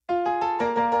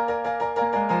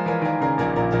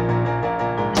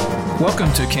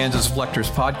Welcome to Kansas Reflectors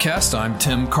Podcast. I'm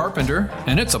Tim Carpenter,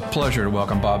 and it's a pleasure to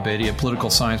welcome Bob Beatty, a political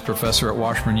science professor at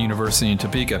Washburn University in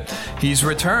Topeka. He's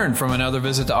returned from another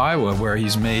visit to Iowa, where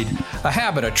he's made a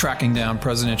habit of tracking down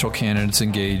presidential candidates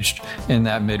engaged in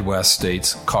that Midwest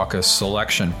state's caucus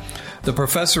selection. The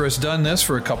professor has done this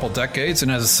for a couple decades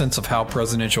and has a sense of how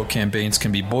presidential campaigns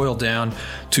can be boiled down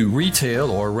to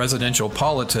retail or residential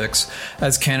politics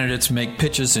as candidates make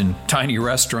pitches in tiny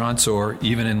restaurants or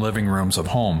even in living rooms of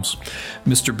homes.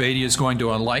 Mr. Beatty is going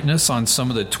to enlighten us on some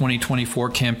of the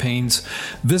 2024 campaign's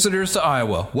visitors to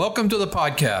Iowa. Welcome to the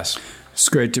podcast. It's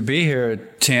great to be here,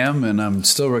 Tim, and I'm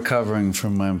still recovering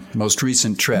from my most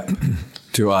recent trip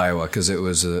to Iowa because it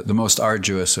was the most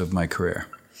arduous of my career.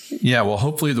 Yeah, well,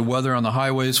 hopefully the weather on the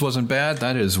highways wasn't bad.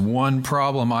 That is one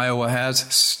problem Iowa has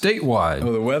statewide.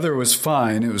 Well, the weather was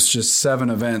fine. It was just 7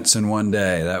 events in one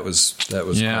day. That was quite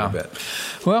a bit.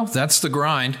 Well, that's the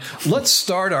grind. Let's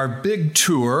start our big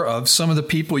tour of some of the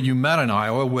people you met in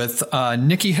Iowa with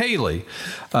Nikki Haley.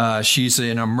 She's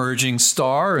an emerging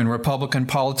star in Republican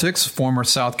politics, former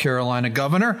South Carolina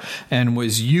governor, and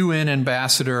was UN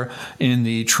ambassador in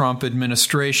the Trump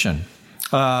administration.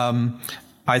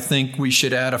 I think we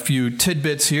should add a few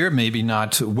tidbits here, maybe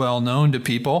not well known to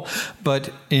people,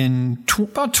 but in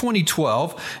about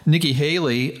 2012, Nikki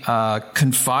Haley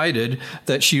confided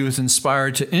that she was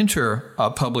inspired to enter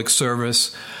public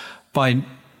service by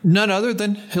none other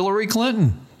than Hillary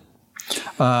Clinton.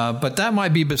 But that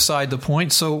might be beside the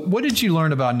point. So what did you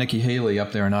learn about Nikki Haley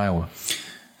up there in Iowa?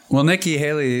 Well, Nikki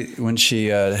Haley, when she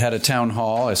had a town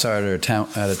hall, I saw her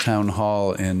at a town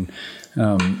hall in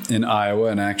Iowa,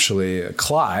 and actually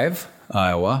Clive,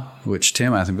 Iowa, which,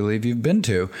 Tim, I believe you've been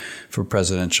to for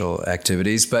presidential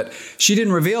activities. But she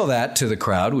didn't reveal that to the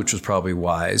crowd, which was probably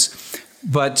wise.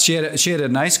 But she had a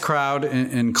nice crowd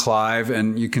in Clive,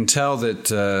 and you can tell that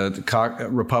the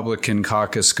Republican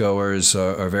caucus goers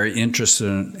are very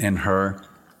interested in her.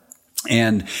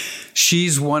 And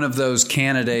she's one of those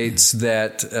candidates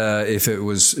that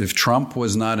if Trump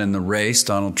was not in the race,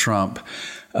 Donald Trump,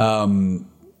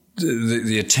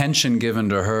 the attention given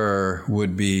to her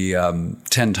would be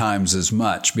 10 times as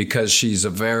much because she's a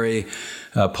very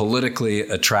politically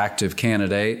attractive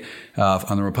candidate.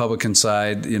 On the Republican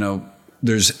side,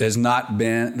 there have not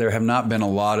been a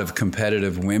lot of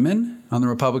competitive women on the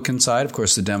Republican side. Of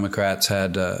course, the Democrats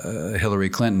had Hillary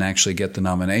Clinton actually get the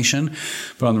nomination.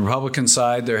 But on the Republican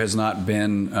side, there has not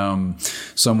been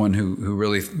someone who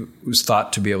really was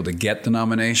thought to be able to get the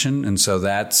nomination. And so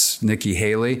that's Nikki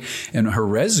Haley. And her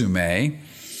resume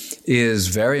is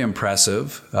very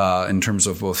impressive in terms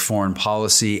of both foreign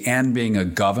policy and being a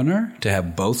governor. To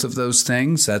have both of those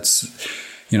things, that's...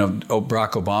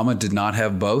 Barack Obama did not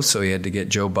have both, so he had to get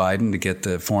Joe Biden to get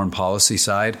the foreign policy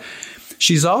side.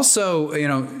 She's also,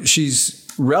 she's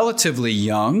relatively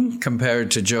young compared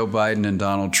to Joe Biden and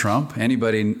Donald Trump.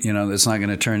 Anybody, that's not going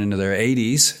to turn into their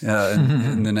 80s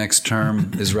in the next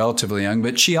term is relatively young.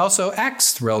 But she also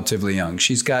acts relatively young.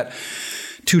 She's got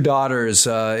 2 daughters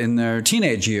in their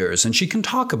teenage years, and she can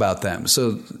talk about them.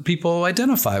 So people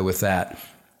identify with that.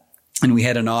 And we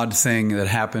had an odd thing that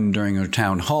happened during her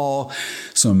town hall.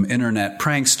 Some internet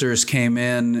pranksters came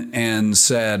in and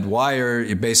said,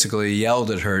 basically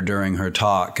yelled at her during her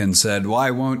talk and said,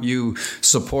 why won't you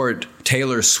support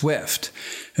Taylor Swift?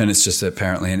 And it's just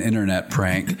apparently an internet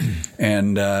prank.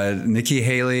 And Nikki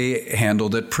Haley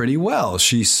handled it pretty well.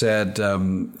 She said,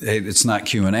 hey, it's not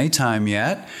Q&A time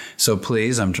yet, so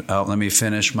please, let me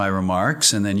finish my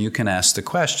remarks, and then you can ask the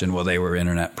question. Well, they were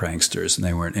internet pranksters, and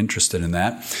they weren't interested in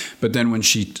that. But then when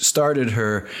she started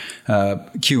her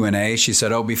Q&A, she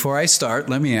said, before I start,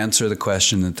 let me answer the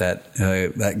question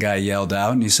that guy yelled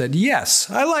out. And he said,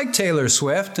 yes, I like Taylor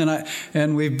Swift, and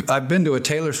I've been to a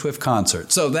Taylor Swift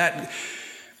concert. So that...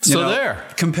 there.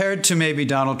 Compared to maybe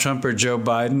Donald Trump or Joe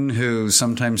Biden, who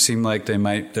sometimes seem like they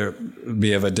might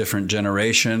be of a different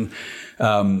generation,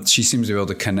 she seems to be able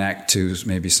to connect to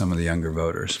maybe some of the younger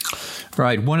voters.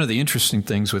 Right. One of the interesting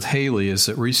things with Haley is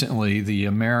that recently the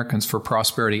Americans for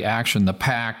Prosperity Action, the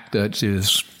PAC that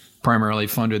is primarily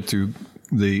funded through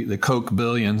the Koch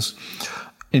billions,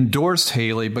 endorsed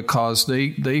Haley because they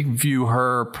view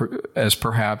her as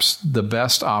perhaps the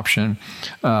best option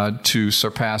to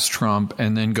surpass Trump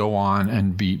and then go on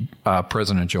and beat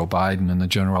President Joe Biden in the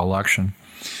general election.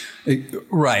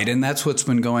 Right, and that's what's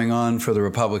been going on for the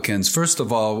Republicans. First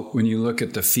of all, when you look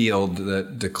at the field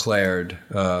that declared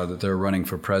that they're running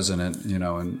for president,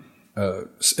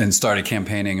 and started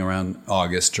campaigning around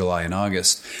July and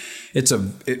August, it's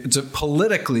a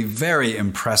politically very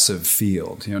impressive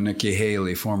field. You know, Nikki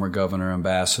Haley, former governor,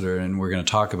 ambassador, and we're going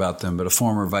to talk about them, but a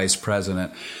former vice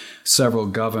president, several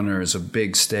governors of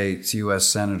big states, U.S.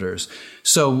 senators.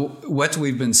 So what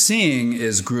we've been seeing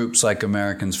is groups like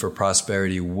Americans for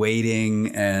Prosperity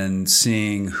waiting and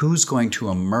seeing who's going to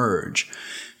emerge.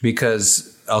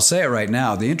 Because I'll say it right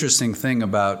now, the interesting thing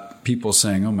about people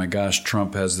saying, oh my gosh,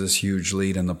 Trump has this huge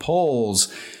lead in the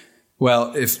polls.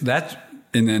 Well, if that,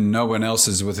 and then no one else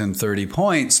is within 30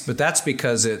 points, but that's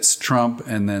because it's Trump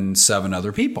and then 7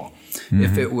 other people. Mm-hmm.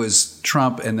 If it was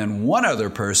Trump and then one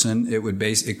other person,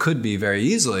 it could be very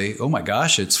easily, oh my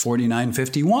gosh, it's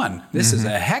 49-51. This is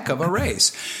a heck of a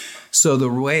race. So the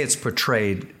way it's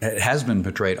portrayed, it has been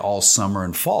portrayed all summer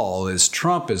and fall, is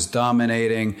Trump is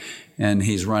dominating and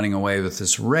he's running away with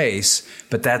this race,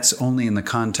 but that's only in the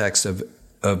context of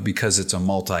because it's a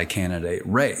multi-candidate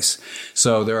race.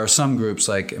 So there are some groups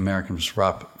like Americans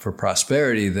for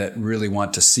Prosperity that really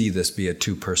want to see this be a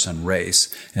 2-person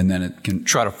race, and then it can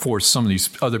try to force some of these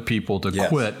other people to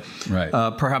quit. Right.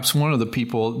 Perhaps one of the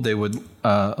people they would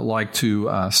like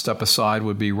to step aside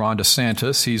would be Ron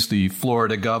DeSantis. He's the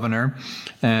Florida governor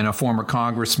and a former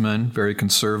congressman, very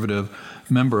conservative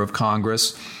member of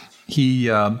Congress. He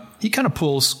kind of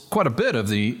pulls quite a bit of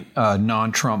the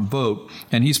non-Trump vote,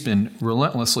 and he's been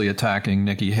relentlessly attacking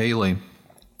Nikki Haley.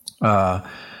 I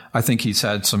think he's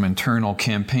had some internal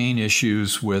campaign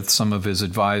issues with some of his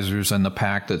advisors and the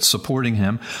PAC that's supporting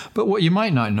him. But what you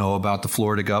might not know about the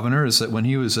Florida governor is that when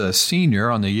he was a senior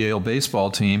on the Yale baseball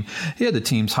team, he had the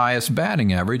team's highest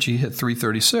batting average. He hit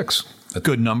 .336. A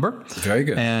good number. Very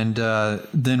good. And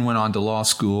then went on to law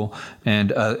school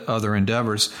and other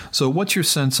endeavors. So what's your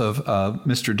sense of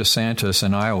Mr. DeSantis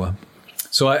in Iowa?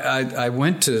 So I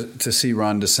went to see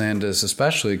Ron DeSantis,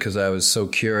 especially because I was so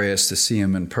curious to see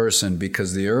him in person,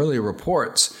 because the early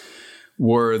reports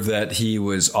were that he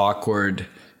was awkward,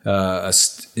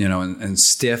 and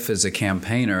stiff as a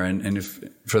campaigner. And if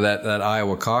for that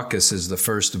Iowa caucus is the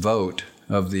first vote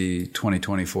of the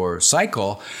 2024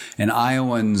 cycle, and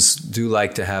Iowans do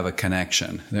like to have a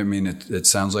connection. I mean, it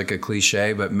sounds like a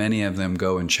cliche, but many of them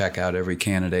go and check out every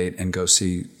candidate and go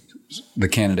see the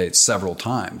candidates several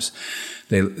times.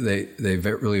 They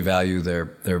really value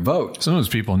their vote. Some of those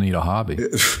people need a hobby.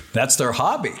 That's their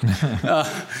hobby.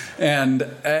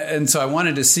 And so I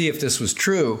wanted to see if this was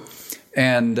true.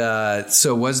 And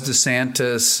so was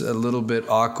DeSantis a little bit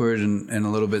awkward and a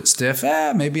little bit stiff?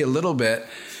 Maybe a little bit.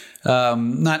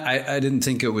 I didn't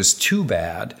think it was too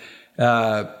bad.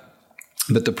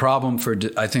 But the problem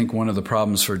I think one of the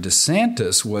problems for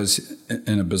DeSantis was,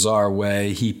 in a bizarre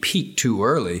way, he peaked too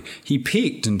early. He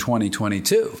peaked in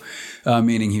 2022,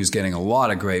 meaning he was getting a lot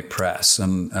of great press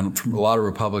and a lot of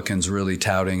Republicans really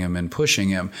touting him and pushing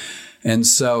him. And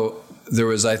so there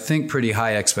was, I think, pretty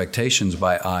high expectations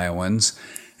by Iowans.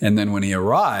 And then when he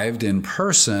arrived in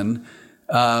person,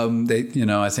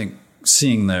 I think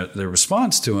seeing the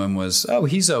response to him was, oh,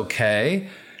 he's okay,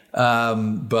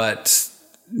 but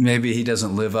maybe he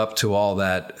doesn't live up to all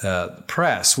that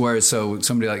press. Whereas so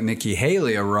somebody like Nikki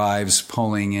Haley arrives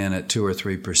polling in at 2 or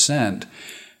 3%,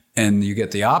 and you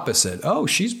get the opposite. Oh,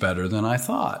 she's better than I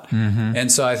thought. Mm-hmm.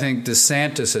 And so I think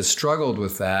DeSantis has struggled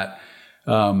with that.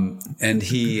 And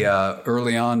he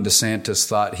early on, DeSantis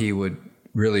thought he would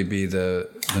really be the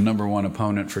number one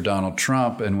opponent for Donald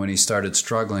Trump. And when he started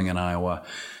struggling in Iowa,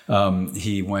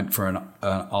 he went for an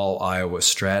all Iowa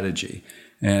strategy.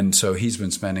 And so he's been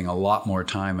spending a lot more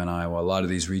time in Iowa, a lot of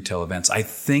these retail events. I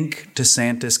think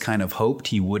DeSantis kind of hoped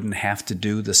he wouldn't have to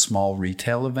do the small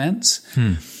retail events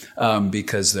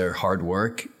because they're hard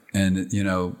work. And,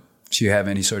 if you have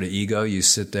any sort of ego, you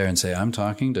sit there and say, I'm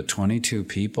talking to 22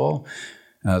 people,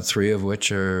 3 of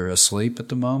which are asleep at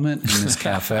the moment in this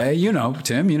cafe.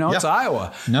 Tim, It's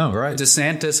Iowa. No, right.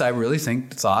 DeSantis, I really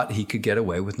think, thought he could get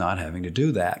away with not having to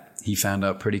do that. He found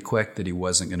out pretty quick that he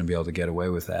wasn't going to be able to get away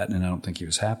with that, and I don't think he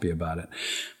was happy about it.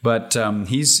 But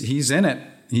he's in it.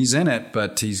 He's in it,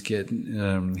 but he's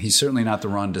certainly not the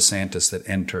Ron DeSantis that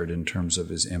entered in terms of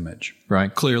his image.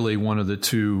 Right. Clearly one of the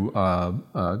 2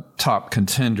 top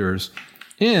contenders,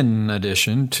 in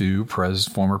addition to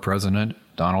former President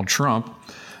Donald Trump.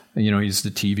 He's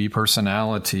the TV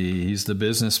personality. He's the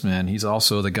businessman. He's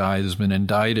also the guy who's been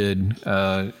indicted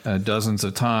dozens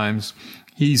of times.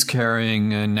 He's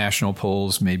carrying in national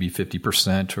polls maybe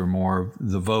 50% or more of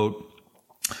the vote.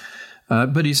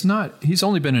 But he's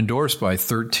only been endorsed by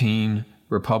 13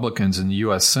 Republicans in the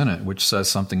U.S. Senate, which says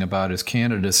something about his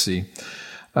candidacy.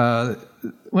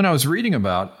 When I was reading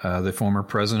about the former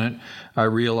president, I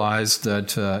realized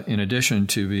that in addition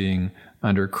to being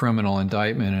under criminal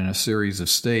indictment in a series of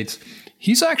states.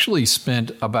 He's actually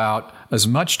spent about as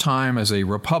much time as a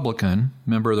Republican,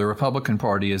 member of the Republican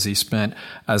Party, as he spent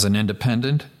as an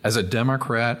independent, as a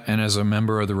Democrat, and as a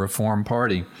member of the Reform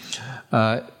Party.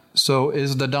 So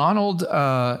is the Donald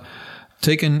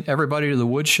taking everybody to the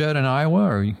woodshed in Iowa,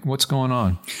 or what's going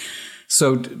on?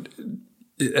 So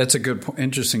that's a good,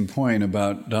 interesting point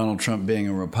about Donald Trump being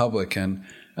a Republican.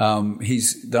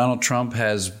 Donald Trump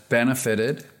has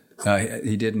benefited.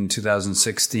 He did in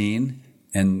 2016,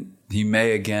 and he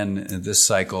may again this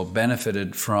cycle,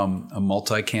 benefited from a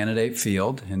multi-candidate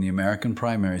field in the American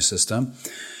primary system,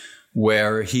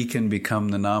 where he can become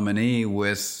the nominee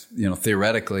with,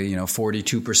 theoretically,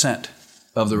 42%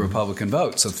 of the Republican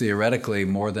vote. So theoretically,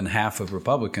 more than half of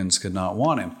Republicans could not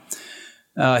want him.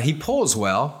 He polls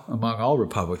well among all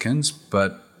Republicans,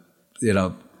 but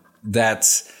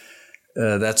that's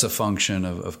a function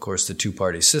of course, the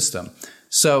two-party system.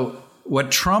 So what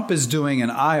Trump is doing in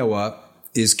Iowa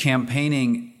is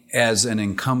campaigning as an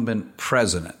incumbent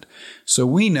president. So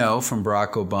we know from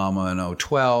Barack Obama in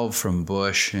 2012, from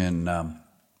Bush in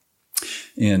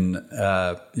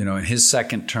his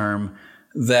second term,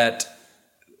 that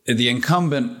the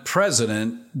incumbent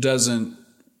president doesn't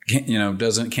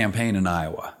campaign in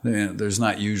Iowa. There's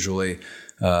not usually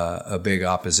a big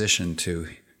opposition to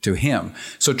him.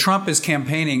 So Trump is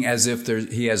campaigning as if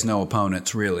he has no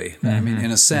opponents, really. Mm-hmm. I mean,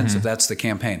 in a sense, if that's the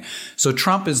campaign. So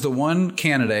Trump is the one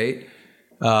candidate,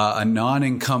 a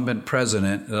non-incumbent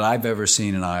president that I've ever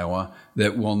seen in Iowa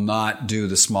that will not do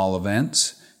the small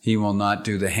events. He will not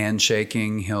do the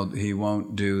handshaking. He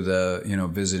won't do the,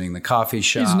 visiting the coffee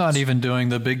shops. He's not even doing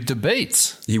the big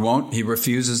debates. He won't. He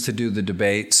refuses to do the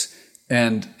debates.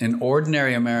 And in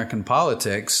ordinary American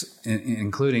politics,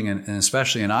 including and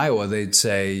especially in Iowa, they'd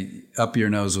say, up your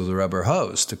nose with a rubber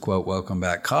hose, to quote Welcome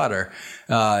Back, Kotter.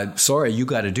 Sorry, you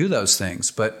got to do those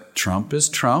things. But Trump is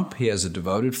Trump. He has a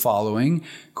devoted following.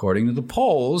 According to the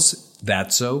polls,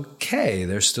 that's okay.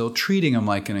 They're still treating him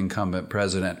like an incumbent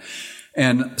president.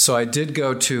 And so I did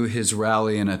go to his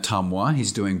rally in Ottumwa.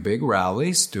 He's doing big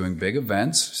rallies, doing big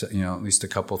events, at least a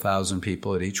couple thousand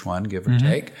people at each one, give or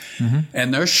take. Mm-hmm.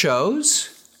 And their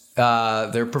shows,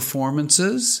 their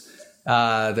performances,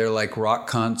 they're like rock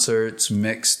concerts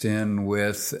mixed in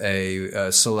with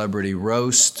a celebrity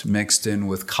roast, mixed in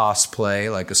with cosplay,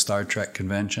 like a Star Trek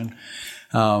convention.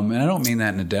 And I don't mean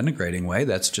that in a denigrating way.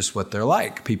 That's just what they're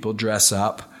like. People dress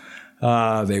up.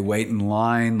 They wait in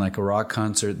line like a rock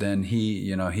concert. Then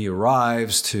he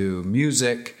arrives to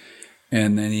music,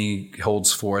 and then he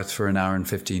holds forth for an hour and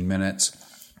 15 minutes.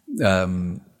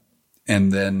 And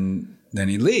then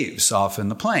he leaves off in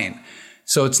the plane.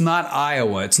 So it's not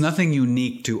Iowa. It's nothing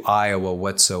unique to Iowa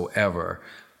whatsoever.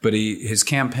 But his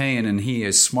campaign, and he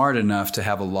is smart enough to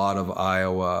have a lot of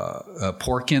Iowa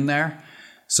pork in there.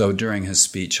 So during his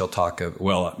speech, he'll talk of,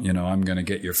 I'm going to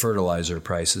get your fertilizer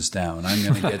prices down. I'm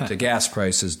going to get the gas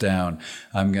prices down.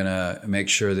 I'm going to make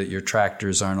sure that your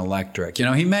tractors aren't electric. He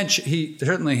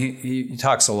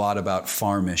talks a lot about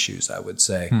farm issues, I would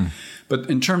say. But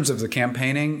in terms of the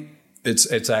campaigning,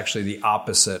 it's actually the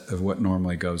opposite of what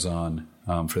normally goes on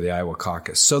for the Iowa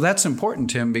caucus. So that's important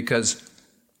to him because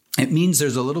it means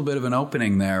there's a little bit of an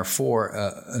opening there for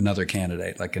another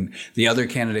candidate. The other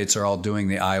candidates are all doing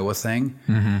the Iowa thing.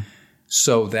 Mm-hmm.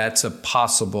 So that's a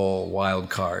possible wild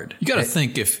card. You got to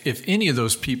think if any of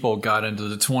those people got into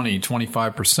the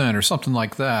 25% or something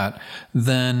like that,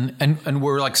 then and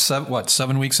we're like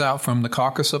 7 weeks out from the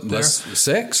caucus up there. Less than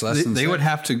six. They would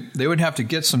have to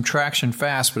get some traction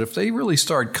fast. But if they really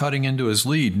start cutting into his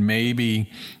lead, maybe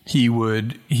he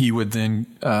would then.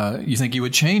 You think he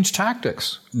would change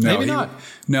tactics? No, maybe not.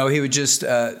 He would just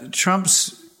Trump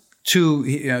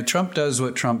does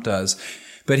what Trump does.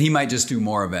 But he might just do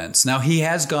more events. Now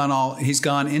he's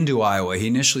gone into Iowa. He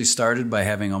initially started by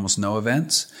having almost no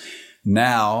events.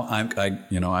 Now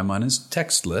I'm on his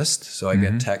text list, so I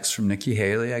get texts from Nikki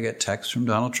Haley. I get texts from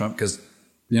Donald Trump because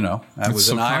I was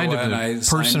in Iowa and I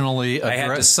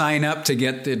had to sign up to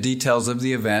get the details of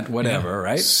the event, whatever,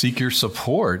 right? Seek your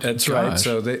support. That's right.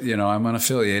 So I'm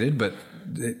unaffiliated, but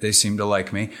they seem to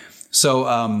like me.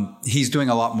 So he's doing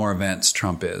a lot more events,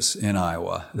 Trump is, in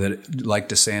Iowa, that, like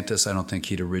DeSantis, I don't think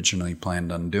he'd originally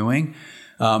planned on doing.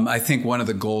 I think one of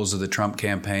the goals of the Trump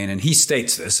campaign, and he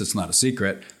states this, it's not a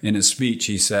secret, in his speech,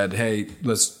 he said, hey,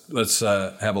 let's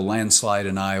have a landslide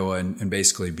in Iowa and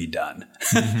basically be done.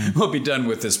 Mm-hmm. We'll be done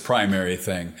with this primary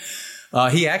thing.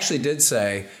 He actually did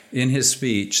say in his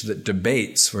speech that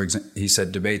debates, for example, he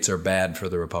said debates are bad for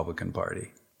the Republican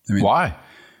Party. Why?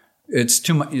 It's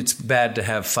too much. It's bad to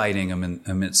have fighting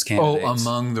amidst candidates. Oh,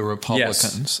 among the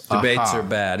Republicans. Yes, debates are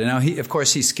bad. And now,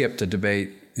 he skipped a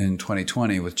debate in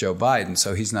 2020 with Joe Biden,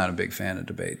 so he's not a big fan of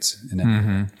debates.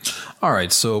 All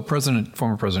right, so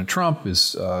former President Trump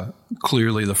is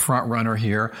clearly the front runner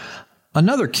here.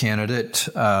 Another candidate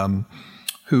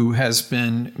who has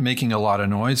been making a lot of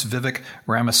noise, Vivek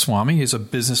Ramaswamy. He's a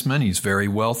businessman. He's very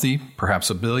wealthy, perhaps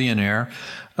a billionaire.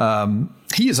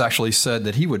 He has actually said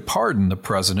that he would pardon the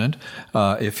president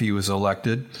if he was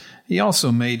elected. He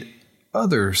also made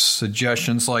other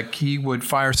suggestions, like he would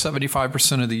fire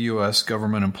 75% of the U.S.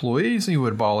 government employees. He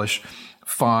would abolish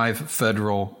 5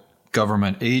 federal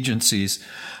government agencies.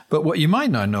 But what you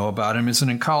might not know about him is that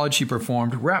in college he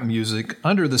performed rap music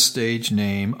under the stage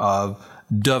name of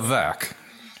Davek.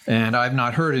 And I've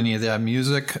not heard any of that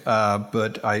music,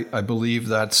 but I believe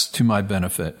that's to my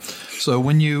benefit. So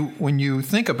when you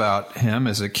think about him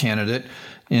as a candidate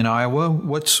in Iowa,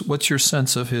 what's your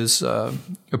sense of his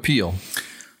appeal?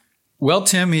 Well,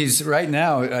 Tim, he's right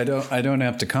now. I don't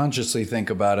have to consciously think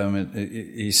about him.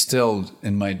 He's still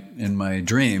in my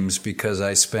dreams, because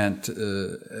I spent,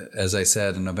 as I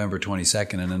said, on November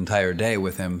 22nd, an entire day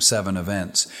with him, 7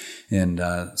 events in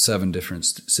 7 different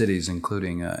cities,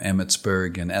 including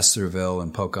Emmitsburg and Estherville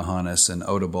and Pocahontas and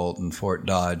Odebolt and Fort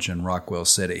Dodge and Rockwell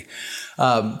City.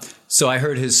 So I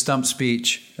heard his stump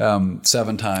speech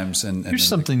 7 times. And here's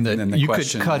something that you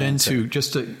could cut into,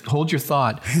 just to hold your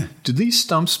thought. Do these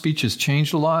stump speeches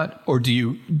change a lot, or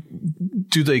do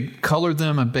they color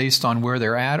them based on where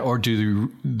they're at, or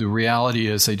do the reality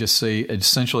is they just say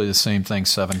essentially the same thing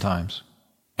 7 times?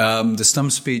 The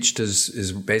stump speech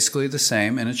is basically the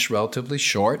same, and it's relatively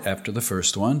short after the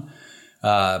first one.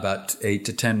 About 8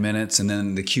 to 10 minutes, and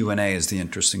then the Q&A is the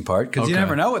interesting part, because you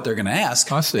never know what they're going to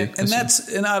ask. I see.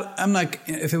 I'm not.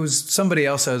 If it was somebody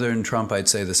else other than Trump, I'd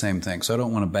say the same thing. So I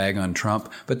don't want to bag on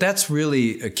Trump, but that's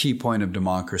really a key point of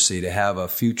democracy, to have a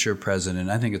future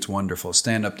president. I think it's wonderful.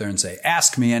 Stand up there and say,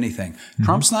 "Ask me anything." Mm-hmm.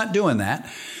 Trump's not doing that.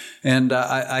 And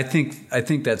I think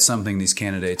that's something these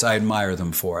candidates, I admire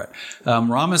them for it.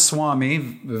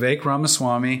 Vivek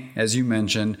Ramaswamy, as you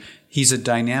mentioned, he's a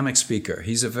dynamic speaker.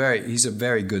 He's a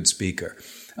very good speaker.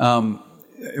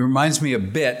 It reminds me a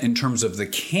bit in terms of the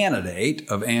candidate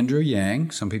of Andrew Yang.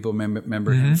 Some people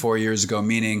remember him 4 years ago,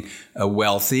 meaning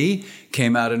wealthy,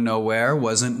 came out of nowhere,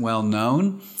 wasn't well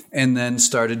known, and then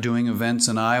started doing events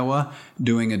in Iowa,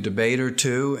 doing a debate or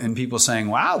 2, and people saying,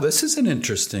 wow, this is an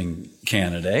interesting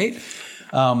candidate.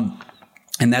 And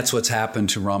that's what's happened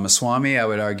to Ramaswamy. I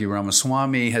would argue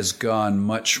Ramaswamy has gone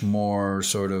much more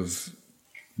sort of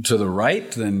to the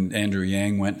right than Andrew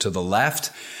Yang went to the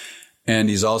left. And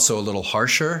he's also a little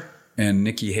harsher. And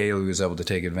Nikki Haley was able to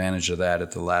take advantage of that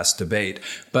at the last debate.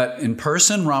 But in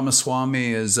person,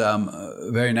 Ramaswamy is a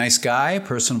very nice guy,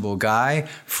 personable guy,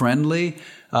 friendly.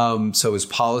 So his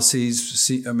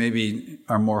policies maybe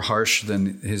are more harsh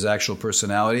than his actual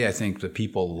personality. I think the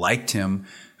people liked him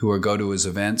who go to his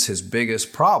events. His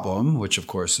biggest problem, which of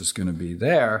course is going to be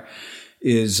there,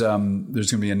 is there's going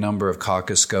to be a number of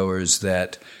caucus goers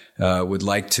that would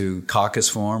like to caucus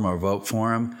for him or vote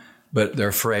for him, but they're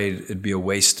afraid it'd be a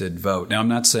wasted vote. Now, I'm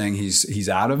not saying he's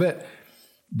out of it,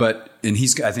 I think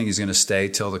he's going to stay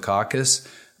till the caucus.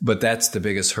 But that's the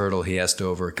biggest hurdle he has to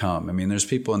overcome. I mean, there's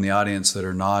people in the audience that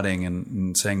are nodding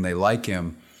and saying they like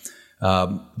him,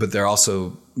 but there are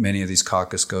also many of these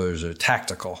caucus goers are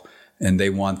tactical, and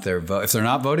they want their vote. If they're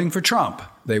not voting for Trump,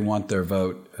 they want their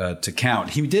vote to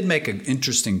count. He did make an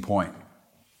interesting point.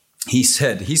 He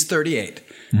said he's 38,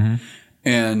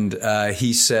 and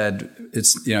he said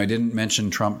he didn't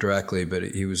mention Trump directly, but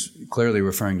he was clearly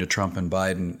referring to Trump and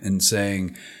Biden and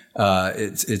saying,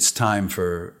 it's time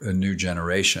for a new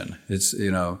generation.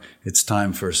 It's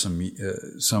time for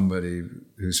somebody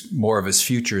who's more of his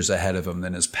futures ahead of him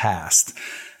than his past.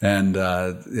 And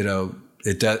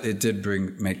it did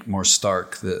make more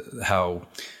stark how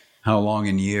long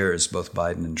in years both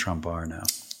Biden and Trump are now.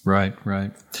 Right.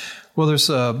 Well,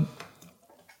 there's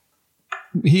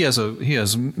he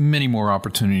has many more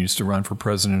opportunities to run for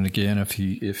president again if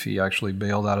he actually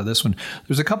bailed out of this one.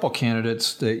 There's a couple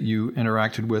candidates that you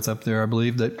interacted with up there, I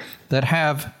believe, that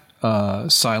have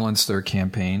silenced their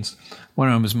campaigns. One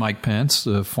of them is Mike Pence,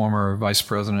 the former vice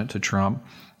president to Trump.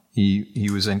 He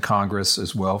was in Congress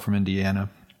as well from Indiana,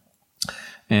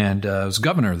 and was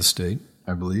governor of the state,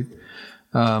 I believe.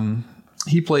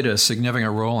 He played a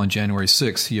significant role on January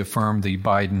 6th. He affirmed the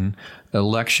Biden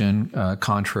election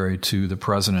contrary to the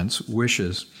president's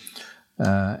wishes.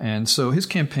 And so his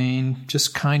campaign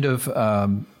just kind of,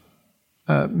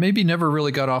 maybe never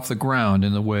really got off the ground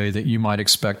in the way that you might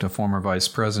expect a former vice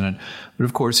president. But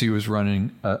of course, he was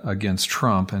running against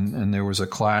Trump, and there was a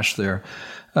clash there.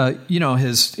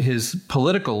 His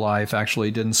political life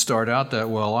actually didn't start out that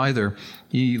well either.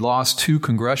 He lost 2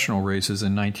 congressional races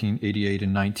in 1988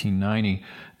 and 1990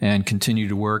 and continued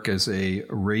to work as a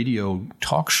radio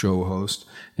talk show host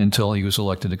until he was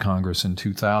elected to Congress in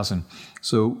 2000.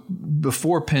 So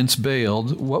before Pence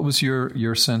bailed, what was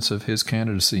your sense of his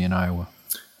candidacy in Iowa?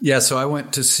 Yeah, so I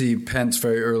went to see Pence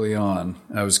very early on.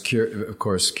 I was, of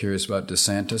course, curious about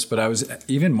DeSantis, but I was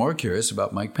even more curious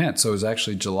about Mike Pence. So it was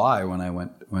actually July when I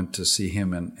went to see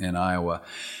him in Iowa.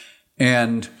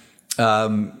 And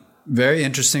very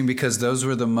interesting because those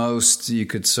were the most, you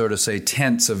could sort of say,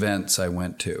 tense events I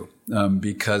went to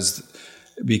because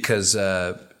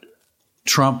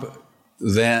Trump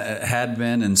then had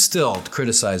been and still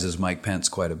criticizes Mike Pence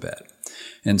quite a bit.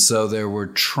 And so there were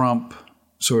Trump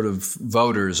sort of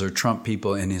voters or Trump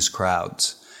people in his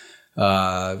crowds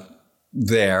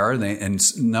there. And a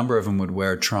number of them would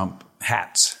wear Trump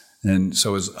hats. And so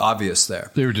it was obvious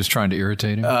there. They were just trying to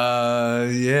irritate him?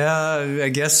 Yeah, I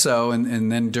guess so.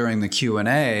 And then during the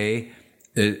Q&A,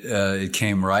 it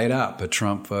came right up. A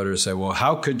Trump voter said, well,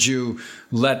 how could you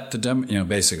let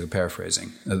basically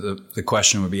paraphrasing, the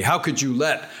question would be, how could you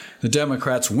let the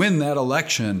Democrats win that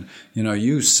election?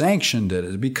 You sanctioned it.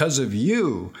 It's because of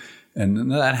you.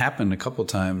 And that happened a couple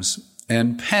times.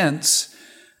 And Pence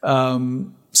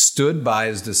stood by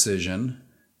his decision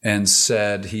and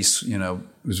said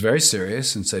was very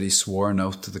serious and said he swore an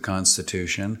oath to the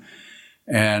Constitution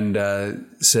and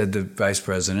said the vice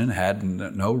president had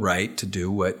no right to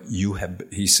do what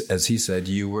as he said,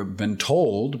 you were been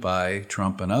told by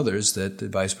Trump and others that the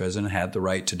vice president had the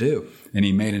right to do. And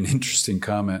he made an interesting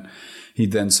comment.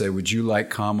 He'd then say, would you like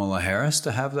Kamala Harris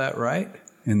to have that right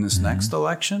in this next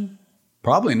election?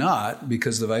 Probably not,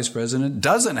 because the vice president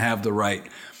doesn't have the right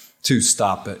to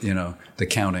stop it, the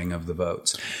counting of the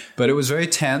votes. But it was very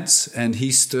tense, and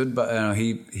he stood by.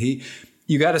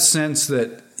 You got a sense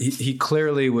that he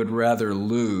clearly would rather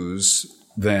lose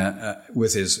than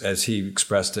with his, as he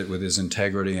expressed it, with his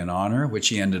integrity and honor, which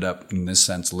he ended up in this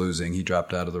sense losing. He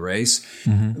dropped out of the race,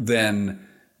 than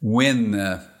win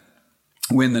the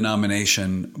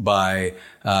nomination by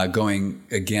going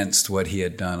against what he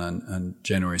had done on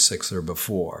January 6th or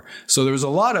before. So there was a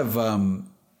lot of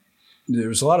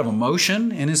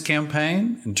emotion in his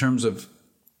campaign in terms of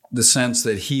the sense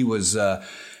that he was, I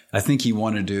think he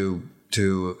wanted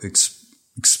to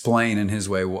explain in his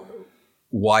way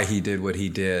why he did what he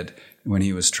did when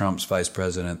he was Trump's vice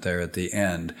president there at the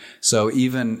end. So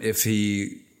even if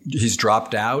he's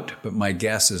dropped out, but my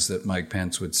guess is that Mike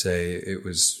Pence would say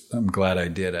I'm glad I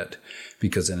did it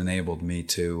because it enabled me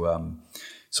to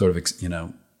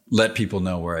let people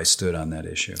know where I stood on that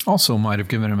issue. Also might have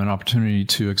given him an opportunity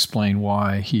to explain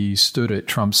why he stood at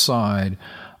Trump's side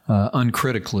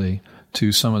uncritically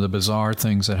to some of the bizarre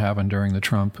things that happened during the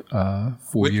Trump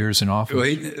 4 years in office. Well,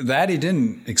 he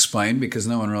didn't explain because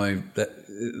no one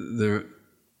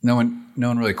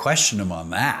really questioned him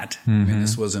on that. I mean,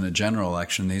 this wasn't a general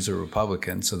election. These are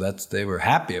Republicans, so they were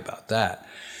happy about that.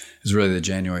 It was really the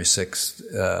January 6th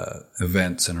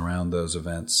events and around those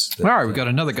events. All right, we've got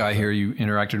another guy here you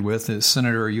interacted with, is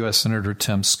U.S. Senator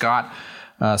Tim Scott,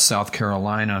 South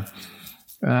Carolina.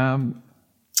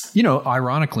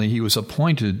 Ironically, he was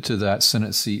appointed to that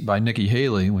Senate seat by Nikki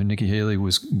Haley when Nikki Haley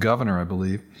was governor, I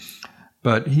believe.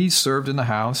 But he served in the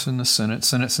House and the Senate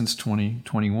since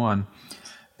 2021.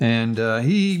 And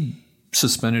he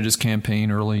suspended his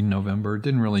campaign early November,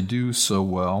 didn't really do so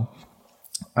well.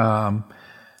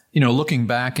 Looking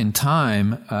back in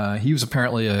time, he was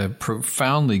apparently a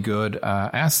profoundly good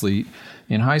athlete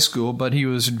in high school, but he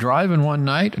was driving one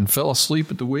night and fell asleep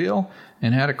at the wheel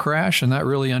and had a crash, and that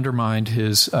really undermined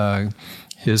his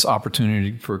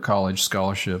opportunity for college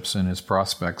scholarships and his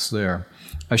prospects there.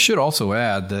 I should also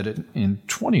add that in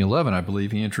 2011, I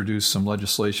believe, he introduced some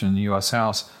legislation in the U.S.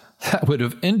 House that would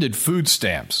have ended food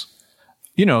stamps.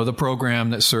 The program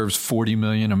that serves 40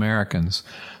 million Americans.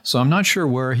 So I'm not sure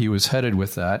where he was headed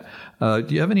with that. Do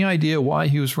you have any idea why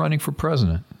he was running for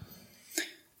president?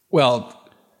 Well,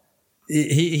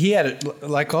 he had,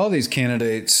 like all these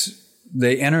candidates,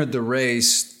 they entered the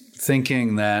race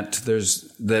thinking that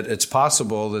it's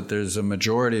possible that there's a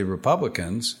majority of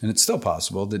Republicans, and it's still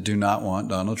possible, that do not want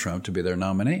Donald Trump to be their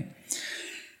nominee.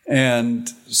 And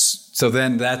so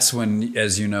then that's when,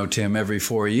 as you know, Tim, every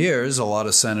 4 years, a lot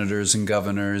of senators and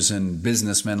governors and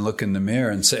businessmen look in the mirror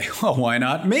and say, well, why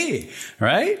not me?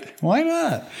 Right? Why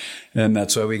not? And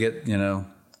that's why we get,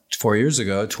 4 years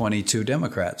ago, 22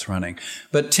 Democrats running.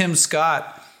 But Tim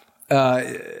Scott,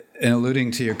 and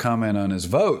alluding to your comment on his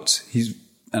votes,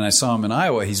 and I saw him in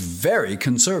Iowa, he's very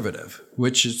conservative,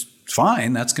 which is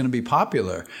fine. That's going to be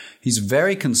popular. He's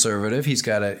very conservative. He's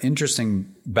got an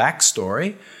interesting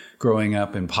backstory, growing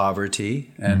up in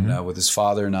poverty and with his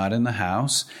father not in the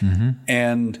house.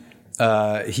 And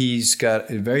he's got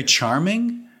very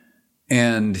charming,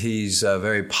 and he's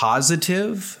very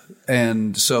positive.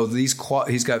 And so he's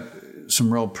got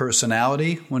some real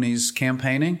personality when he's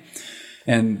campaigning.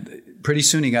 And pretty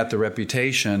soon he got the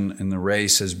reputation in the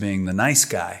race as being the nice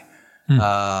guy.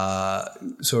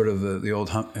 Sort of the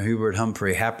old Hubert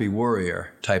Humphrey happy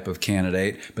warrior type of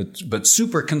candidate, but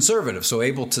super conservative, so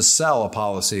able to sell a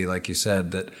policy, like you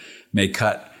said, that may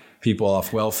cut people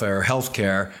off welfare or health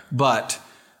care, but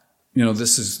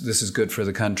this is good for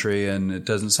the country, and it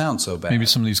doesn't sound so bad. Maybe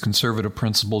some of these conservative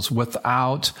principles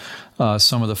without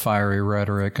some of the fiery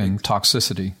rhetoric and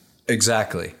toxicity.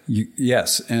 Exactly.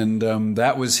 Yes, and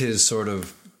that was his sort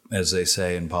of, as they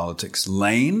say in politics,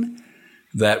 lane.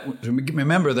 That,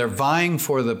 remember, they're vying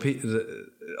for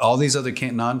all these other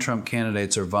non-Trump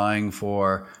candidates are vying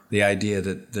for the idea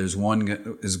that is going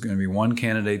to be one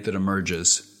candidate that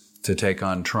emerges to take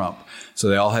on Trump. So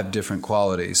they all have different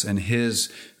qualities, and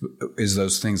his is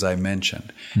those things I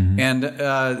mentioned. And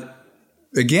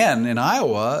again, in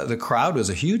Iowa, the crowd was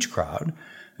a huge crowd.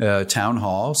 Town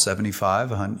hall,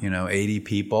 75, 80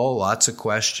 people, lots of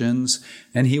questions.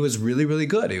 And he was really, really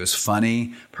good. He was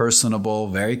funny, personable,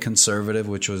 very conservative,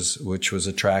 which was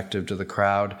attractive to the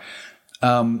crowd.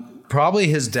 Probably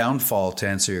his downfall, to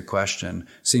answer your question,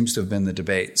 seems to have been the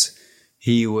debates.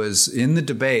 He was in the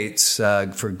debates,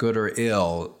 for good or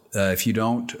ill. If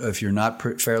you're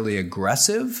not fairly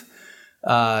aggressive,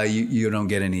 you don't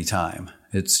get any time.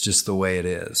 It's just the way it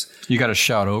is. You got to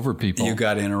shout over people. You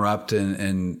got to interrupt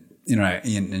and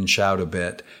shout a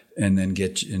bit, and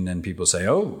then people say,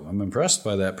 "Oh, I'm impressed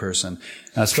by that person."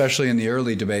 Especially in the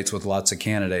early debates with lots of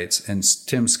candidates, and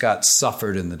Tim Scott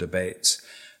suffered in the debates.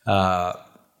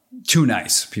 Too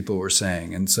nice, people were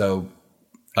saying, and so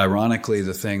ironically,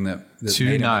 the thing that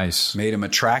made him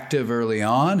attractive early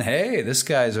on. Hey, this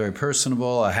guy's very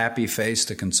personable, a happy face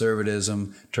to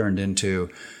conservatism, turned into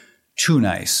too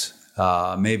nice.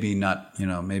 Maybe not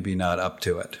up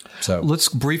to it. So let's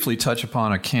briefly touch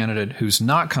upon a candidate who's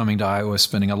not coming to Iowa,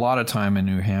 spending a lot of time in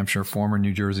New Hampshire, former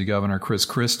New Jersey Governor Chris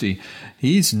Christie.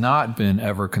 He's not been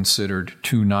ever considered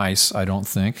too nice, I don't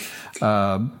think.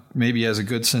 Maybe he has a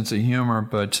good sense of humor,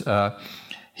 but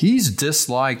he's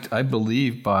disliked, I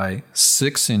believe, by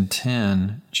 6 in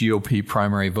 10 GOP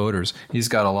primary voters. He's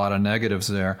got a lot of negatives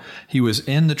there. He was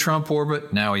in the Trump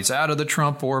orbit. Now he's out of the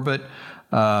Trump orbit.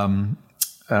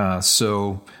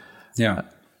 Yeah.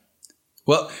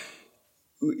 Well,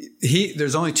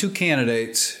 there's only two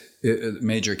candidates,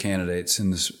 major candidates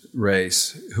in this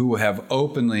race, who have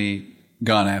openly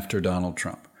gone after Donald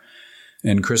Trump.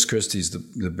 And Chris Christie's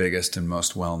the biggest and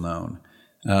most well-known.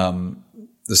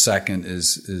 The second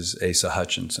is Asa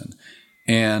Hutchinson.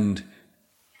 And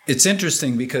it's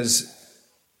interesting because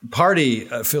party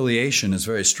affiliation is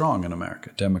very strong in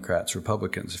America. Democrats,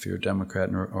 Republicans. If you're a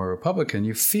Democrat or a Republican,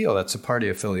 you feel that's a party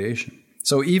affiliation.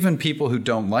 So even people who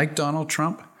don't like Donald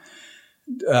Trump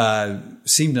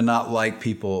seem to not like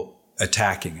people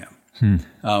attacking him,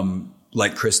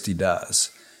 like Christie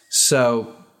does.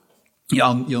 So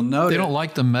you'll notice they don't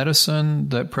like the medicine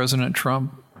that President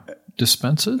Trump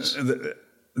dispenses.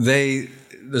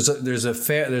 There's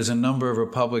a number of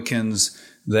Republicans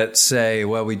that say,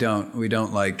 well, we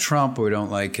don't like Trump, or we don't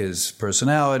like his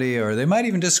personality, or they might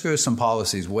even disagree with some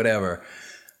policies, whatever.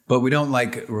 But we don't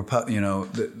like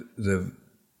the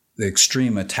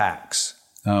extreme attacks,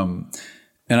 and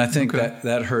I think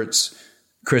that hurts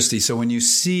Christie. So when you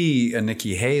see a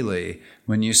Nikki Haley,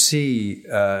 when you see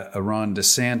a Ron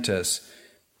DeSantis,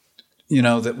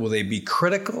 that will they be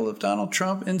critical of Donald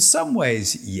Trump? In some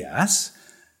ways, yes,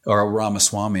 or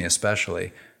Ramaswamy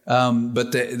especially.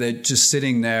 But they're just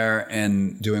sitting there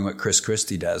and doing what Chris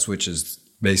Christie does, which is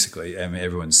basically,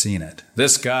 everyone's seen it.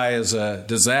 This guy is a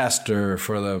disaster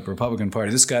for the Republican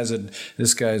Party. This guy's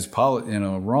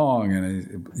wrong.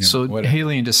 And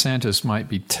Haley and DeSantis might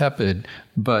be tepid,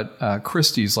 but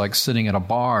Christie's like sitting at a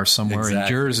bar somewhere in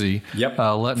Jersey,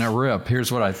 letting it rip.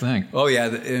 Here's what I think. Oh yeah,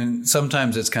 and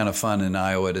sometimes it's kind of fun in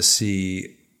Iowa to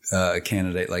see a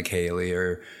candidate like Haley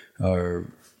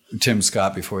or Tim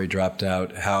Scott before he dropped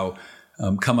out, how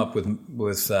come up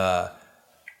with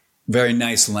very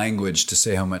nice language to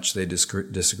say how much they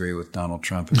disagree with Donald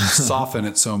Trump. And soften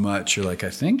it so much, you're like, I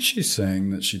think she's saying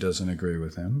that she doesn't agree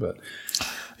with him. But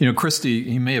Christie,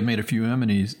 he may have made a few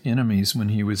enemies when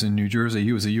he was in New Jersey.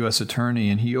 He was a U.S. attorney,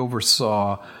 and he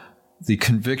oversaw the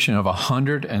conviction of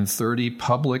 130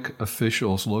 public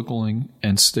officials, local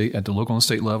and state, at the local and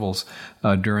state levels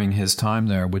during his time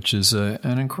there, which is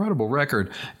an incredible record.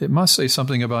 It must say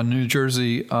something about New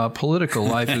Jersey political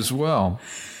life as well.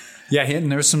 Yeah,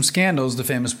 and there were some scandals, the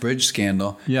famous bridge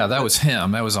scandal. Yeah, that was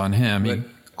him. That was on him. He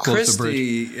closed the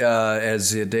bridge. Christie,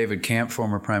 as David Camp,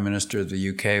 former Prime Minister of the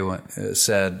UK,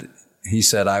 said, he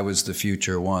said, "I was the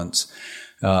future once."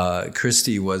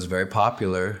 Christie was very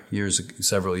popular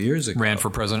several years ago. Ran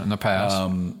for president in the past.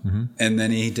 And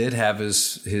then he did have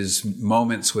his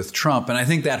moments with Trump. And I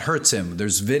think that hurts him.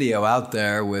 There's video out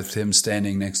there with him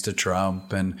standing next to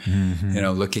Trump and,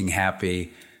 looking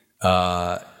happy,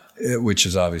 which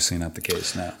is obviously not the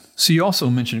case now. So you also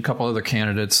mentioned a couple other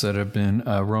candidates that have been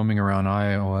roaming around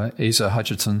Iowa. Asa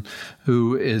Hutchinson,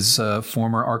 who is a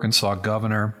former Arkansas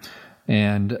governor.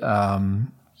 And,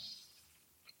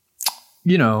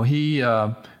 he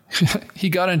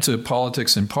got into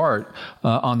politics in part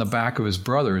on the back of his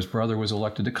brother. His brother was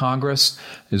elected to Congress.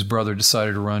 His brother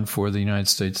decided to run for the United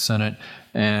States Senate,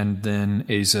 and then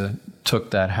Asa took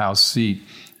that House seat.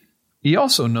 He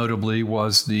also notably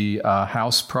was the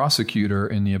House prosecutor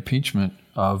in the impeachment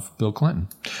of Bill Clinton.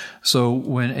 So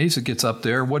when Asa gets up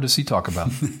there, what does he talk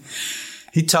about?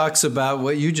 He talks about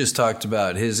what you just talked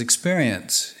about, his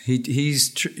experience.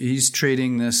 He's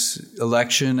treating this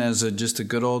election as just a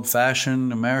good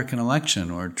old-fashioned American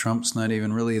election where Trump's not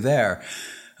even really there.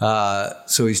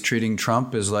 So he's treating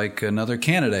Trump as like another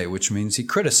candidate, which means he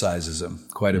criticizes him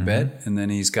quite a bit. And then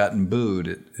he's gotten booed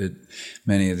at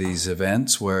many of these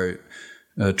events where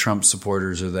Trump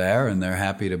supporters are there, and they're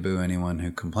happy to boo anyone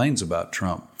who complains about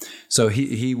Trump. So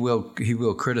he will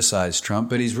criticize Trump,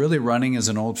 but he's really running as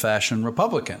an old-fashioned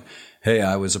Republican. Hey,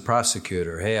 I was a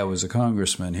prosecutor. Hey, I was a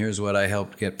congressman. Here's what I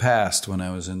helped get passed when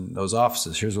I was in those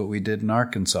offices. Here's what we did in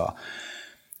Arkansas.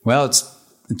 Well,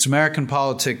 it's American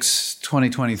politics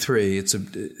 2023.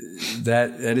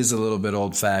 That is a little bit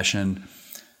old-fashioned.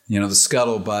 The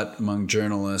scuttlebutt among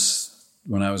journalists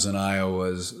when I was in Iowa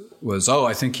was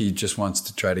I think he just wants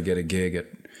to try to get a gig at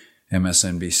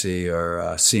MSNBC or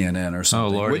CNN or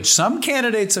something, which some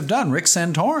candidates have done. Rick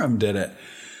Santorum did it.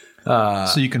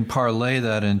 So you can parlay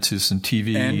that into some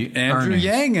TV and Andrew earnings.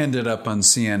 Yang ended up on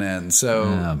CNN. So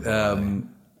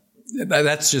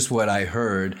that's just what I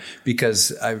heard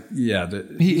because he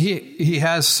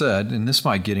has said, and this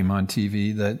might get him on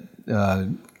TV, that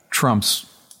Trump's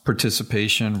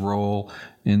participation role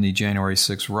in the January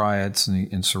 6th riots and the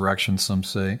insurrection, some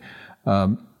say,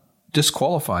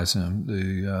 disqualifies him.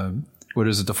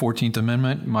 The 14th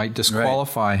Amendment might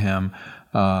disqualify him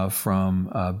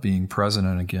from being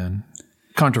president again.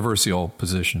 Controversial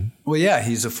position. Well, yeah,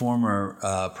 he's a former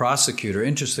prosecutor.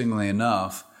 Interestingly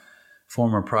enough,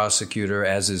 former prosecutor,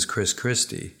 as is Chris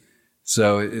Christie.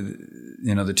 So,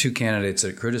 the two candidates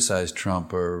that criticized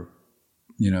Trump are,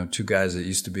 two guys that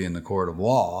used to be in the court of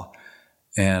law.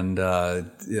 And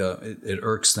it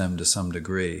irks them to some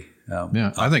degree.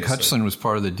 I think Hutchinson was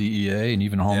part of the DEA and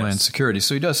even Homeland Security,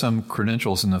 so he does some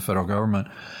credentials in the federal government.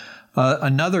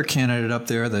 Another candidate up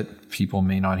there that people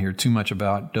may not hear too much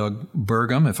about, Doug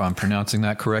Burgum, if I'm pronouncing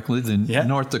that correctly, the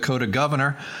North Dakota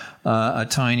governor, a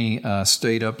tiny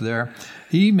state up there.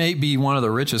 He may be one of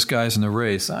the richest guys in the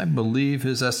race. I believe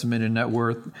his estimated net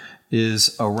worth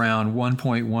is around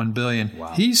 $1.1 billion.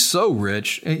 Wow. He's so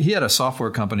rich. He had a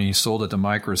software company. He sold it to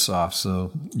Microsoft,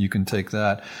 so you can take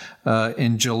that.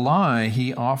 In July,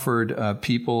 he offered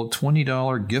people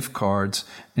 $20 gift cards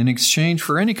in exchange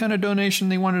for any kind of donation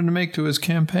they wanted to make to his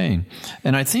campaign.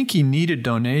 And I think he needed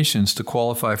donations to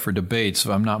qualify for debates,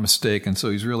 if I'm not mistaken. So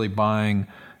he's really buying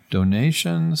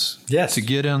donations to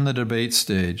get on the debate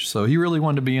stage. So he really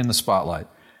wanted to be in the spotlight.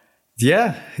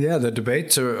 Yeah, the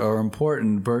debates are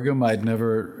important. Burgum, I'd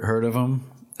never heard of him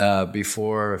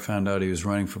before I found out he was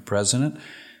running for president,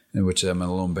 which I'm a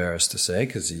little embarrassed to say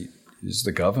because he's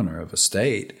the governor of a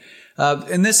state.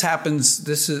 And this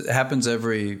happens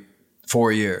every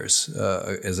 4 years.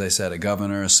 As I said, a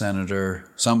governor, a senator,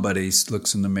 somebody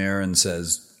looks in the mirror and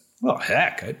says, well,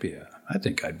 heck, I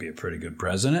think I'd be a pretty good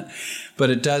president.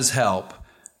 But it does help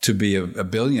to be a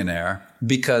billionaire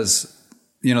because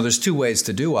there's two ways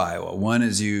to do Iowa. One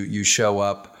is you show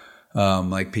up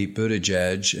like Pete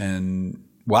Buttigieg and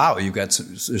wow,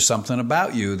 there's something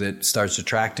about you that starts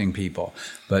attracting people,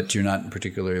 but you're not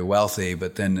particularly wealthy,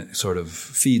 but then it sort of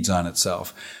feeds on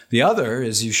itself. The other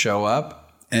is you show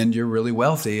up and you're really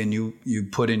wealthy and you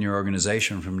put in your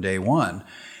organization from day one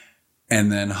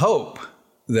and then hope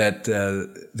that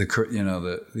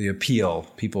the appeal,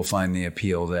 people find the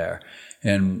appeal there.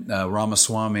 And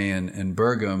Ramaswamy and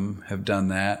Burgum have done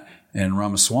that. And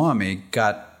Ramaswamy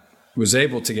got was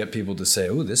able to get people to say,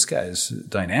 "Oh, this guy's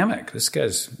dynamic. This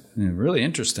guy's really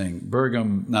interesting."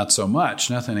 Burgum, not so much.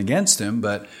 Nothing against him,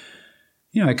 but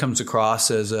he comes across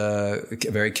as a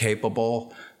very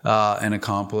capable and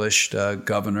accomplished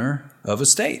governor of a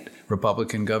state,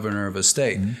 Republican governor of a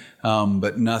state,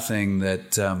 but nothing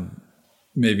that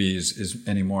maybe is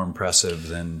any more impressive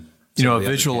than a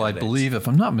visual. I believe, if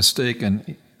I'm not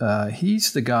mistaken.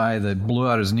 He's the guy that blew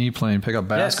out his knee playing pickup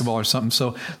basketball or something.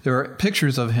 So there are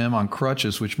pictures of him on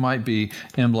crutches, which might be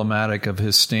emblematic of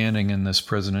his standing in this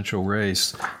presidential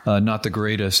race. Not the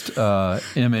greatest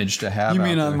image to have. You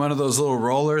mean on one of those little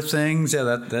roller things?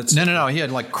 Yeah, that's... No. He had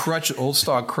like old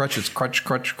style crutches, crutch.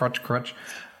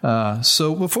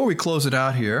 So before we close it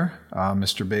out here,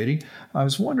 Mr. Beatty, I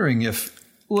was wondering if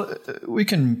we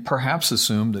can perhaps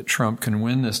assume that Trump can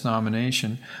win this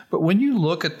nomination. But when you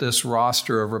look at this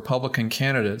roster of Republican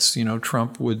candidates,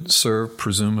 Trump would serve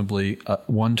presumably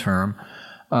one term.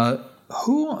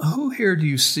 Who here do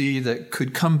you see that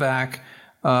could come back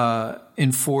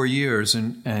in 4 years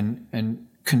and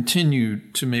continue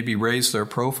to maybe raise their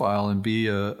profile and be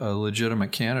a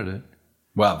legitimate candidate?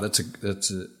 Wow, that's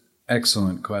an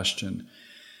excellent question.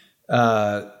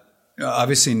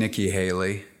 Obviously, Nikki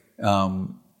Haley.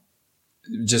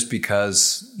 Just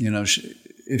because,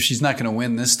 if she's not going to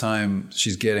win this time,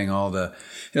 she's getting all a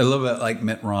little bit like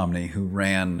Mitt Romney, who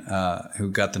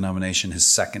got the nomination his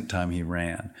second time he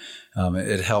ran.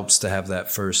 It helps to have that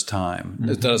first time.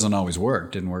 Mm-hmm. It doesn't always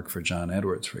work. Didn't work for John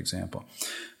Edwards, for example.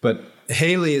 But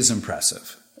Haley is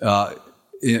impressive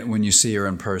when you see her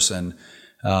in person.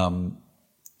 And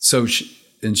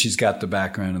she's got the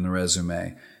background and the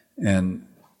resume. And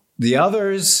the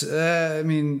others,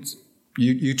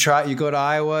 You go to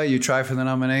Iowa, you try for the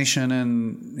nomination,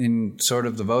 and sort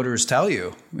of the voters tell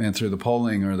you, and through the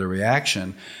polling or the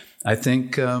reaction. I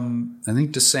think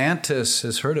DeSantis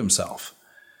has hurt himself.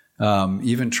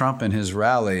 Even Trump in his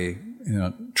rally,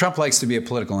 Trump likes to be a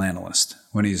political analyst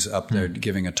when he's up there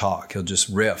giving a talk. He'll just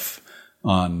riff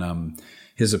on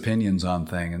his opinions on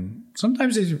things, and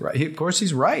sometimes he's right. Of course,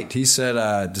 he's right. He said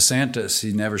DeSantis,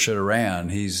 he never should have ran.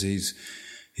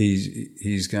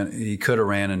 He could have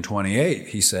ran in 28,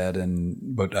 he said,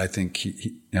 but I think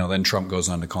then Trump goes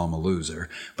on to call him a loser.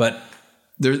 But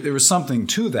there was something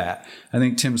to that. I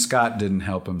think Tim Scott didn't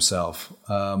help himself.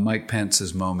 Mike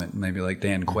Pence's moment, maybe like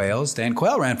Dan Quayle's. Dan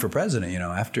Quayle ran for president,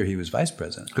 after he was vice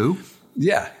president. Who?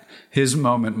 Yeah, his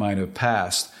moment might have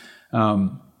passed.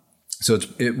 So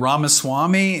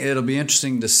Ramaswamy, it'll be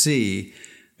interesting to see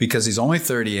because he's only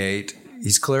 38.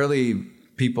 He's clearly,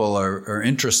 people are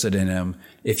interested in him.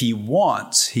 If he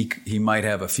wants, he might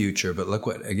have a future. But look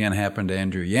what, again, happened to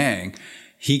Andrew Yang.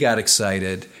 He got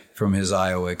excited from his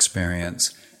Iowa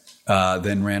experience,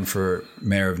 then ran for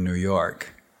mayor of New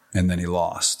York, and then he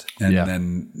lost. And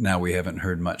then now we haven't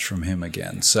heard much from him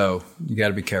again. So you got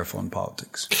to be careful in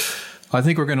politics. I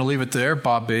think we're going to leave it there.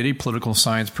 Bob Beatty, political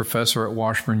science professor at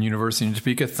Washburn University in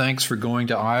Topeka. Thanks for going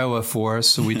to Iowa for us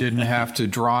so we didn't have to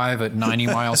drive at 90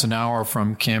 miles an hour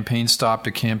from campaign stop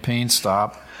to campaign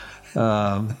stop.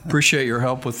 Appreciate your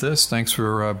help with this. Thanks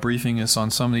for briefing us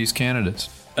on some of these candidates.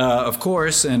 Of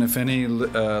course, and if any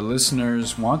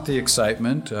listeners want the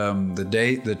excitement,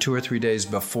 the 2 or 3 days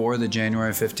before the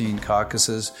January 15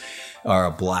 caucuses are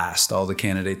a blast. All the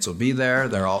candidates will be there.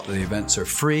 The events are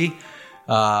free.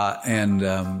 And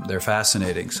they're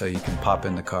fascinating. So you can pop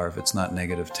in the car if it's not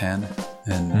 -10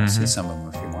 and see some of them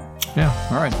if you want. Yeah.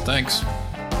 All right. Thanks.